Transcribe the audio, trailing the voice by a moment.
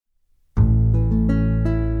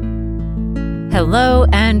Hello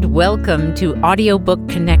and welcome to Audiobook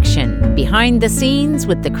Connection, behind the scenes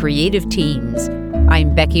with the creative teams.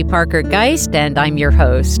 I'm Becky Parker Geist and I'm your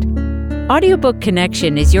host. Audiobook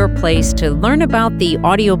Connection is your place to learn about the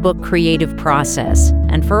audiobook creative process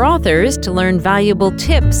and for authors to learn valuable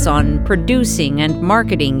tips on producing and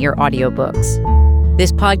marketing your audiobooks.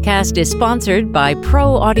 This podcast is sponsored by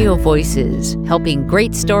Pro Audio Voices, helping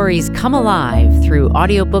great stories come alive through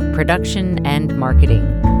audiobook production and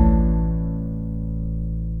marketing.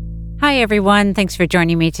 Hi, everyone. Thanks for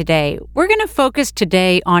joining me today. We're going to focus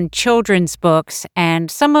today on children's books and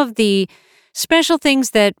some of the special things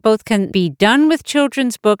that both can be done with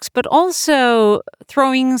children's books, but also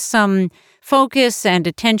throwing some focus and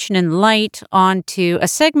attention and light onto a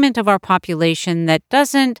segment of our population that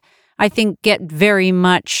doesn't, I think, get very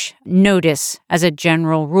much notice as a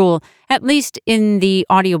general rule, at least in the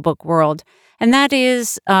audiobook world, and that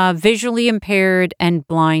is visually impaired and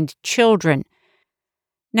blind children.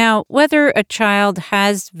 Now, whether a child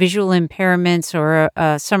has visual impairments or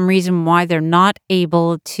some reason why they're not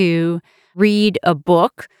able to read a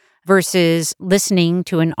book versus listening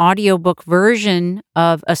to an audiobook version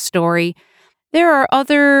of a story, there are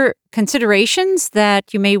other considerations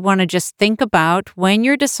that you may want to just think about when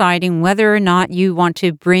you're deciding whether or not you want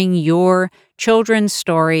to bring your children's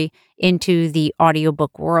story into the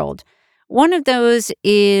audiobook world. One of those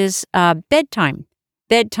is bedtime.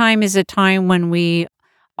 Bedtime is a time when we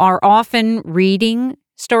are often reading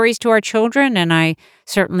stories to our children, and I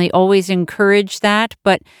certainly always encourage that.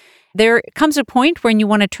 But there comes a point when you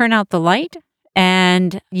want to turn out the light,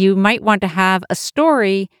 and you might want to have a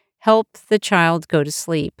story help the child go to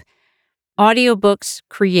sleep. Audiobooks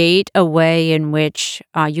create a way in which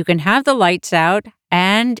you can have the lights out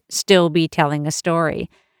and still be telling a story.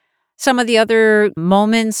 Some of the other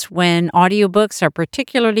moments when audiobooks are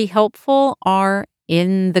particularly helpful are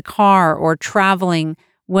in the car or traveling,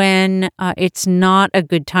 when it's not a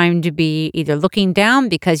good time to be either looking down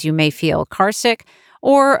because you may feel carsick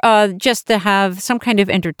or just to have some kind of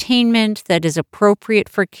entertainment that is appropriate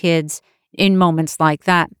for kids in moments like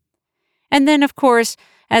that. And then, of course,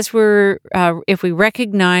 if we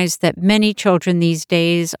recognize that many children these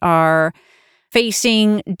days are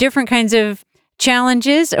facing different kinds of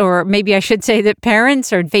challenges, or maybe I should say that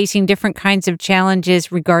parents are facing different kinds of challenges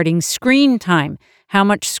regarding screen time. How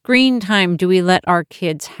much screen time do we let our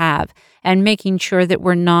kids have? And making sure that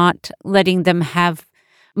we're not letting them have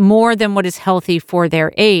more than what is healthy for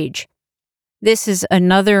their age. This is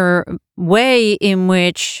another way in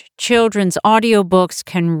which children's audiobooks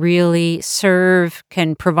can really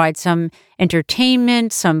can provide some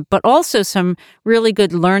entertainment, but also some really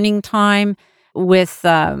good learning time with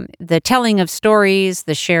the telling of stories,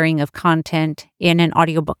 the sharing of content in an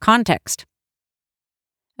audiobook context.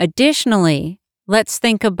 Additionally, let's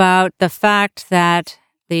think about the fact that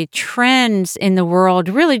the trends in the world,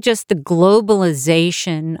 really just the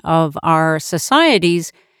globalization of our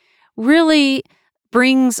societies, really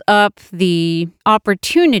brings up the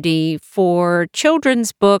opportunity for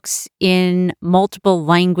children's books in multiple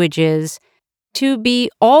languages to be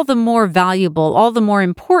all the more valuable, all the more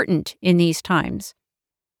important in these times.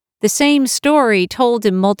 The same story told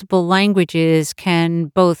in multiple languages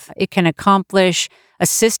can accomplish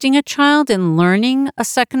assisting a child in learning a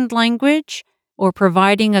second language or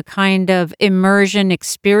providing a kind of immersion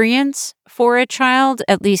experience for a child,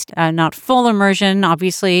 at least not full immersion,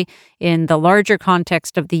 obviously, in the larger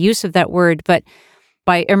context of the use of that word, but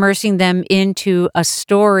by immersing them into a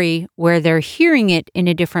story where they're hearing it in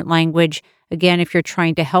a different language, again, if you're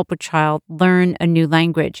trying to help a child learn a new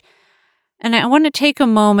language. And I want to take a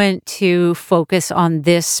moment to focus on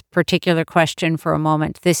this particular question for a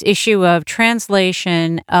moment, this issue of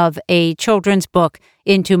translation of a children's book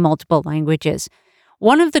into multiple languages.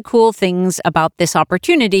 One of the cool things about this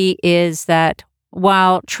opportunity is that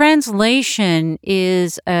while translation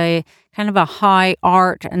is a kind of a high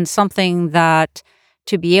art and something that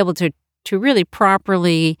to be able to really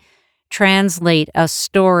properly translate a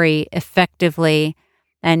story effectively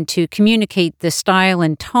and to communicate the style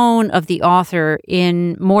and tone of the author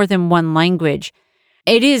in more than one language,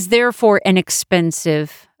 it is therefore an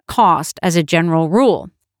expensive cost as a general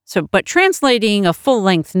rule. But translating a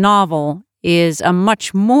full-length novel is a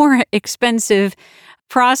much more expensive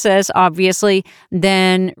process, obviously,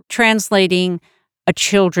 than translating a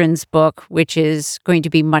children's book, which is going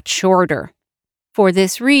to be much shorter. For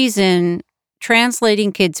this reason,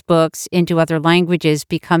 translating kids' books into other languages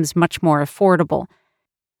becomes much more affordable.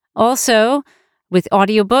 Also, with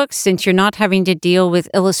audiobooks, since you're not having to deal with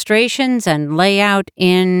illustrations and layout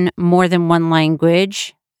in more than one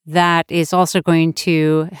language, that is also going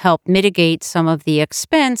to help mitigate some of the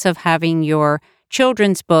expense of having your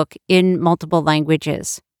children's book in multiple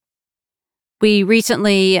languages. We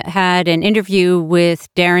recently had an interview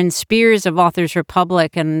with Darren Spears of Authors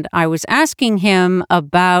Republic, and I was asking him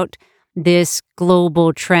about this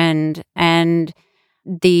global trend and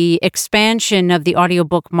the expansion of the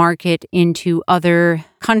audiobook market into other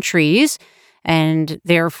countries and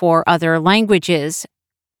therefore other languages.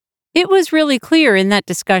 It was really clear in that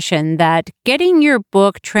discussion that getting your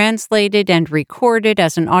book translated and recorded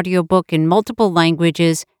as an audiobook in multiple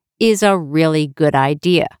languages is a really good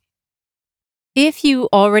idea. If you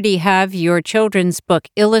already have your children's book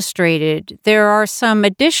illustrated, there are some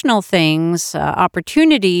additional things,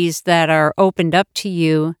 opportunities that are opened up to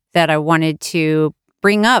you that I wanted to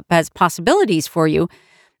bring up as possibilities for you.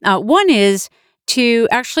 One is to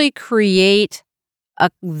actually create a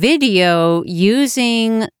video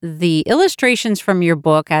using the illustrations from your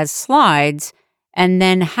book as slides, and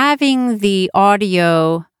then having the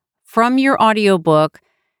audio from your audiobook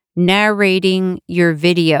narrating your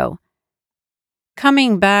video.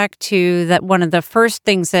 Coming back to that, one of the first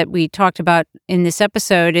things that we talked about in this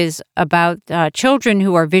episode is about children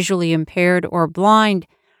who are visually impaired or blind.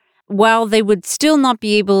 While they would still not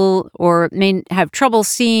be able or may have trouble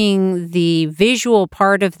seeing the visual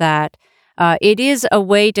part of that, it is a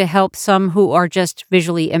way to help some who are just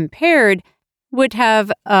visually impaired would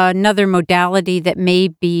have another modality that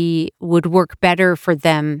maybe would work better for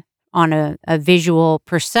them on a visual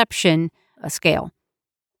perception scale.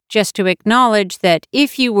 Just to acknowledge that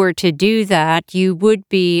if you were to do that, you would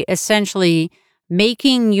be essentially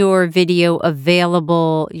making your video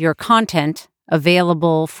available, your content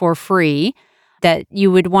available for free, that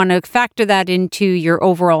you would want to factor that into your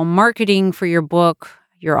overall marketing for your book,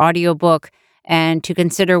 your audiobook, and to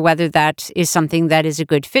consider whether that is something that is a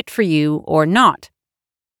good fit for you or not.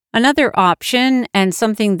 Another option, and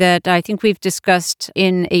something that I think we've discussed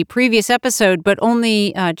in a previous episode, but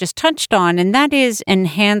only just touched on, and that is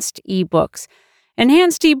enhanced ebooks.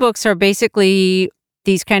 Enhanced ebooks are basically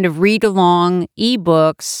these kind of read-along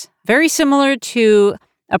ebooks, very similar to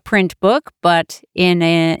a print book, but in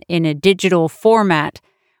a digital format,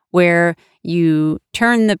 where you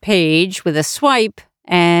turn the page with a swipe,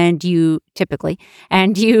 and you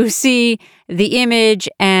see the image,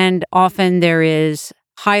 and often there is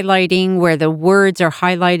highlighting where the words are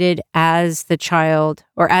highlighted as the child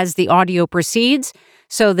or as the audio proceeds,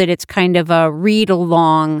 so that it's kind of a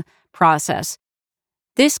read-along process.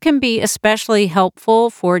 This can be especially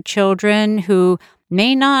helpful for children who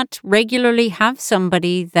may not regularly have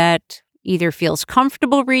somebody that either feels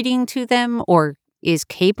comfortable reading to them or is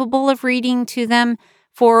capable of reading to them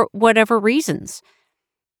for whatever reasons.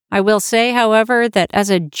 I will say, however, that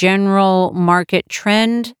as a general market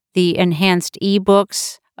trend, the enhanced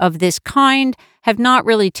ebooks of this kind have not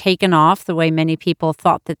really taken off the way many people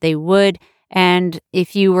thought that they would. And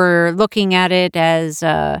if you were looking at it as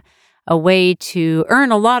a way to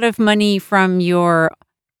earn a lot of money from your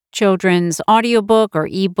children's audiobook or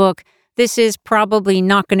ebook, this is probably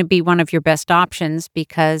not going to be one of your best options,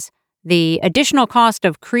 because the additional cost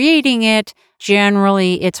of creating it,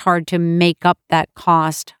 generally, it's hard to make up that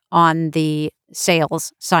cost on the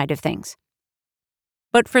sales side of things.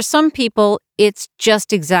 But for some people, it's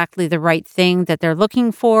just exactly the right thing that they're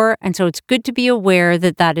looking for, and so it's good to be aware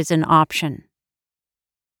that that is an option.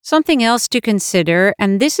 Something else to consider,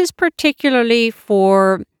 and this is particularly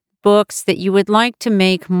for books that you would like to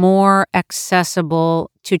make more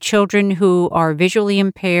accessible to children who are visually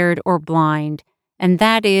impaired or blind, and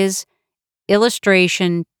that is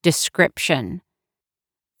illustration description.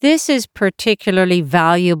 This is particularly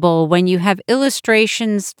valuable when you have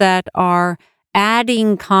illustrations that are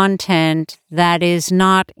adding content that is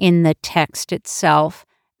not in the text itself,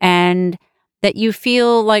 and that you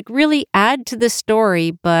feel like really add to the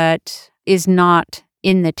story but is not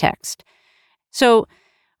in the text. So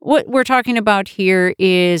what we're talking about here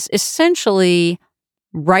is essentially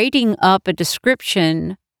writing up a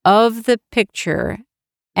description of the picture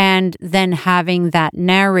and then having that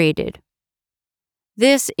narrated.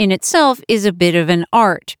 This in itself is a bit of an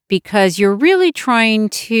art, because you're really trying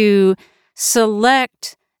to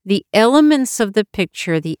select the elements of the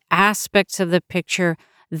picture, the aspects of the picture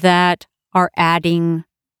that are adding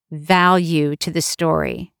value to the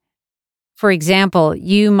story. For example,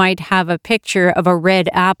 you might have a picture of a red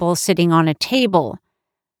apple sitting on a table.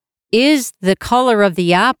 Is the color of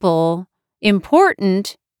the apple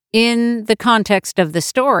important in the context of the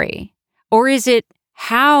story? Or is it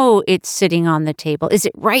how it's sitting on the table? Is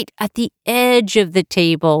it right at the edge of the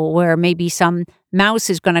table where maybe some mouse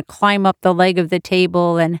is going to climb up the leg of the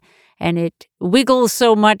table and and it wiggles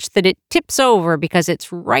so much that it tips over because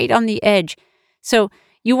it's right on the edge. So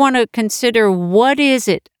you want to consider, what is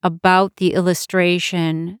it about the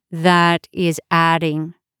illustration that is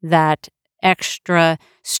adding that extra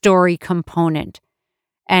story component,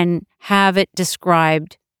 and have it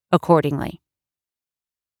described accordingly.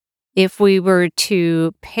 If we were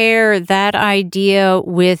to pair that idea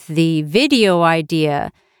with the video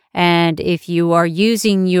idea, and if you are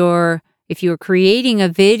creating a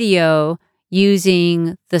video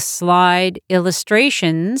using the slide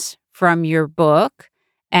illustrations from your book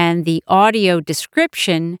and the audio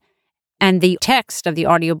description and the text of the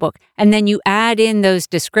audiobook, and then you add in those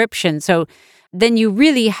descriptions, so then you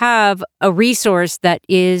really have a resource that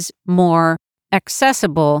is more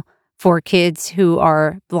accessible for kids who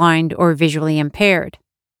are blind or visually impaired.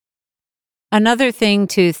 Another thing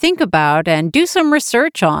to think about and do some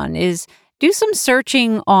research on is do some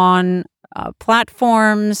searching on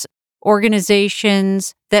platforms,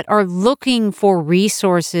 organizations that are looking for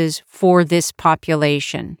resources for this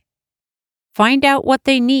population. Find out what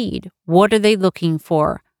they need. What are they looking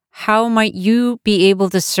for? How might you be able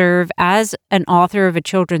to serve as an author of a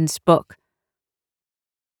children's book?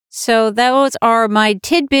 So those are my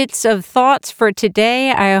tidbits of thoughts for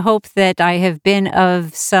today. I hope that I have been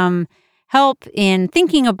of some help in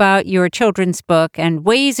thinking about your children's book and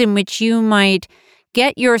ways in which you might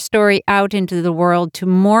get your story out into the world to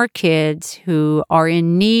more kids who are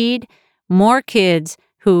in need, more kids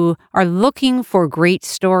who are looking for great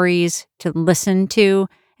stories to listen to,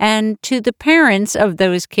 and to the parents of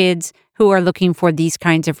those kids who are looking for these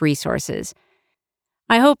kinds of resources.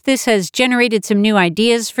 I hope this has generated some new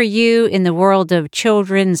ideas for you in the world of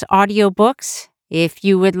children's audiobooks. If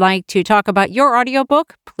you would like to talk about your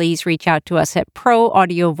audiobook, please reach out to us at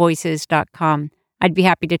proaudiovoices.com. I'd be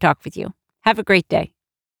happy to talk with you. Have a great day.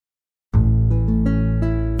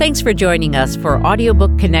 Thanks for joining us for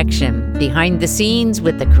Audiobook Connection, behind the scenes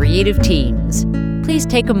with the creative teams. Please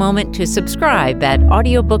take a moment to subscribe at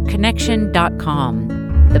audiobookconnection.com.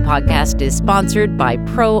 The podcast is sponsored by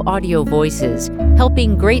Pro Audio Voices,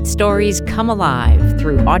 helping great stories come alive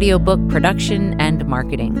through audiobook production and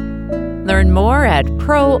marketing. Learn more at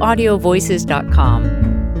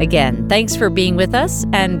proaudiovoices.com. Again, thanks for being with us,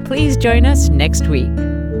 and please join us next week.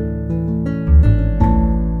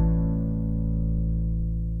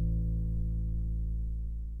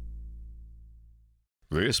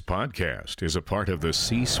 This podcast is a part of the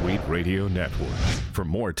C-Suite Radio Network. For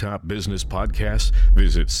more top business podcasts,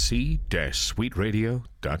 visit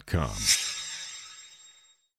c-suiteradio.com.